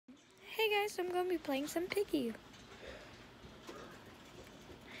guys, I'm going to be playing some Piggy.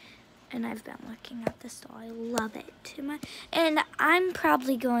 And I've been looking at this doll. I love it too much. And I'm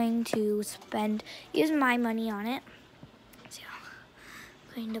probably going to use my money on it. So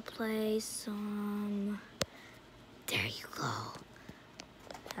I'm going to play some, there you go.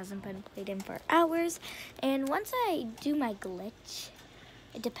 Hasn't been played in for hours. And once I do my glitch,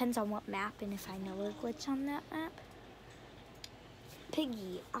 it depends on what map and if I know a glitch on that map.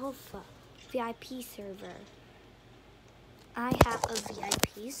 Piggy Alpha VIP server. I have a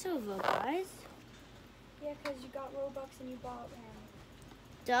VIP server, guys. Yeah, because you got Robux and you bought them.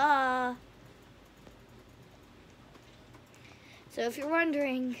 Duh. So if you're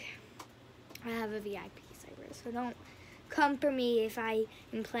wondering, I have a VIP server. So don't come for me if I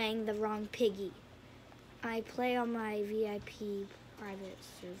am playing the wrong Piggy. I play on my VIP private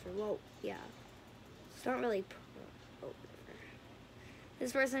server. Whoa, yeah. It's not really pro. Oh,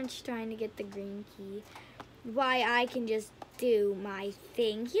 this person's trying to get the green key. Why I can just do my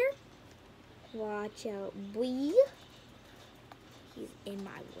thing here. Watch out, boy. He's in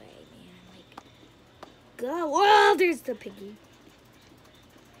my way, man. Like, go. Oh, there's the Piggy.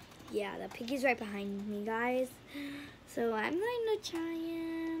 Yeah, the Piggy's right behind me, guys. So I'm going to try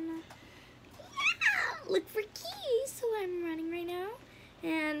and look for keys. So I'm running right now.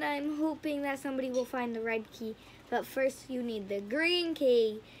 And I'm hoping that somebody will find the red key. But first you need the green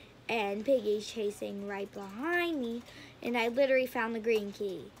key. And Piggy's chasing right behind me. And I literally found the green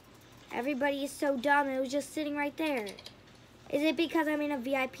key. Everybody is so dumb. It was just sitting right there. Is it because I'm in a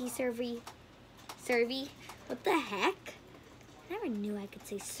VIP servy? Servy? What the heck? I never knew I could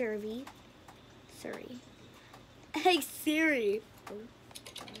say servy. Surrey. Hey, Siri. Oh,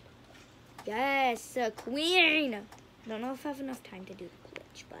 yes, a queen. I don't know if I have enough time to do the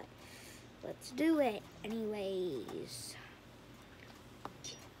glitch, but let's do it anyways.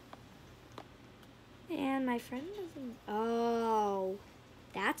 And my friend doesn't, oh,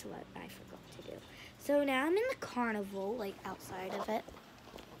 that's what I forgot to do. So now I'm in the carnival, like outside of it.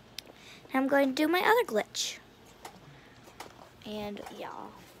 And I'm going to do my other glitch. And yeah,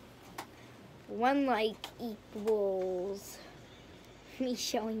 1 like equals me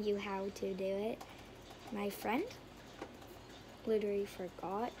showing you how to do it. My friend literally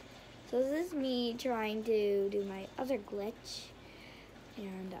forgot. So this is me trying to do my other glitch.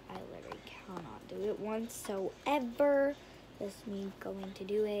 And I literally cannot do it whatsoever. This is me going to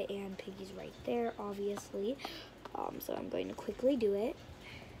do it, and Piggy's right there, obviously. So I'm going to quickly do it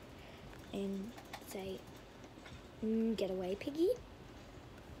and say, get away, Piggy.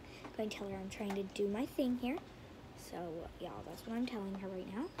 I'm going to tell her I'm trying to do my thing here. So yeah, that's what I'm telling her right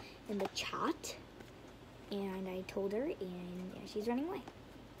now in the chat. And I told her, and yeah, she's running away.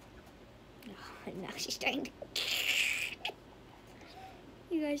 Oh, now she's trying to.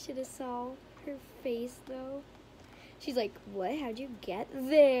 You guys should have saw her face though. She's like, what? How'd you get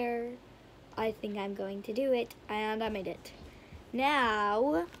there? I think I'm going to do it, and I made it.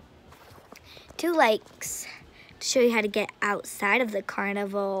 Now, 2 likes to show you how to get outside of the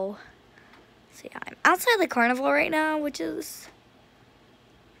carnival. So yeah, I'm outside the carnival right now, which is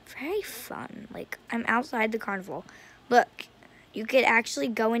very fun. Like, I'm outside the carnival. Look, you could actually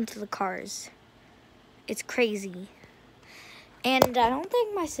go into the cars. It's crazy. And I don't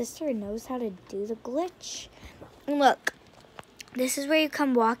think my sister knows how to do the glitch. Look, this is where you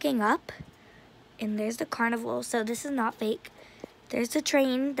come walking up, and there's the carnival. So this is not fake. There's the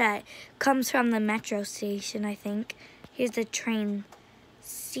train that comes from the metro station, I think. Here's the train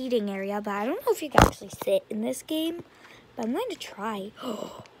seating area, but I don't know if you can actually sit in this game, but I'm going to try.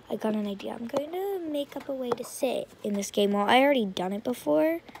 Oh, I got an idea. I'm going to make up a way to sit in this game. Well, I already done it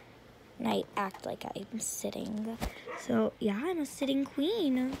before, and I act like I'm sitting. So, yeah, I'm a sitting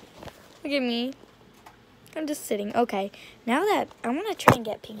queen. Look at me. I'm just sitting. Okay, now that I want to try and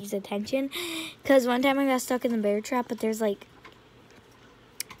get Piggy's attention, because one time I got stuck in the bear trap, but there's like,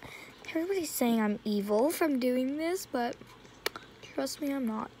 everybody's saying I'm evil from doing this, but trust me, I'm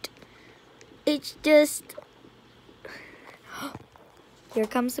not. It's just, here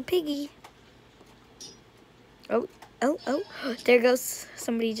comes the Piggy. Oh, there goes,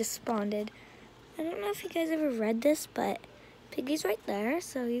 somebody just spawned. I don't know if you guys ever read this, but Piggy's right there,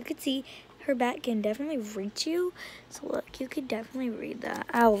 so you could see her bat can definitely reach you. So look, you could definitely read that.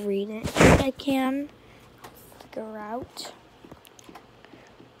 I'll read it if I can figure out.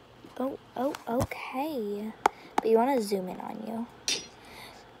 Oh, okay. But you want to zoom in on you.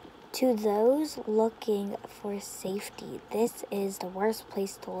 To those looking for safety, this is the worst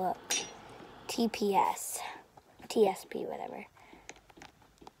place to look. TPS. TSP, whatever.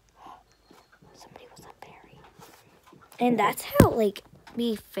 Somebody was up there. And that's how, like,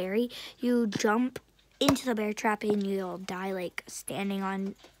 be fairy, you jump into the bear trap and you'll die like standing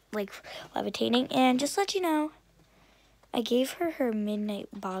on, like levitating. And just to let you know, I gave her her midnight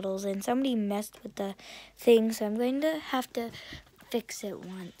bottles and somebody messed with the thing, so I'm going to have to fix it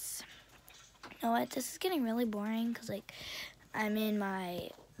once. You know what? This is getting really boring because like I'm in my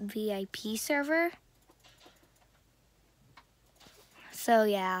VIP server. So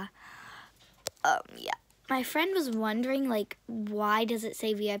yeah. Yeah. My friend was wondering like why does it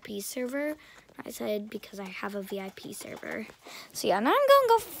say VIP server? I said because I have a VIP server. So yeah, now I'm gonna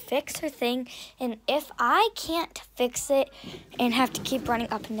go fix her thing, and if I can't fix it and have to keep running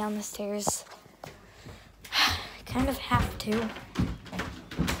up and down the stairs, I kind of have to.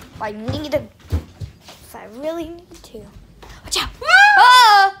 I need to. If I really need to. Watch out!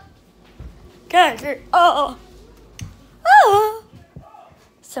 Ah! God, oh! Oh!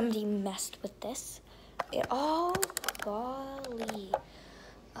 Somebody messed with this. Oh, golly.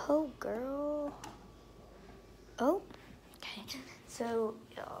 Oh, girl. Oh, okay. So,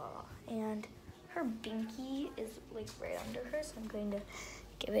 and her binky is like right under her, so I'm going to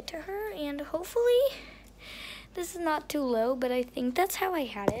give it to her, and hopefully this is not too low, but I think that's how I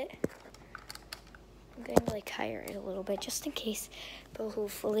had it. I'm going to like higher it a little bit just in case, but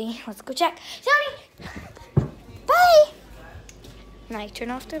hopefully, let's go check. Johnny! Bye! And I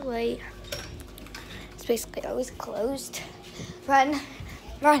turn off the light. It's basically always closed. Run,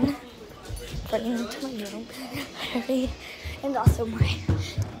 run. Running into my room. Hurry. And also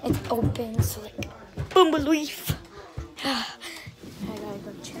it's open, so like, boom, leaf. I gotta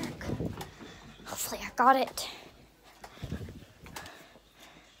go check. Hopefully I got it.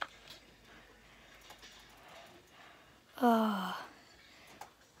 Oh,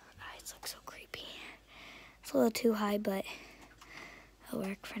 eyes look so creepy. It's a little too high, but it'll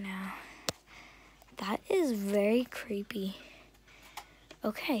work for now. That is very creepy.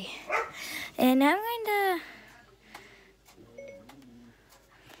 Okay, and now I'm going to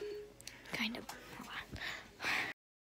kind of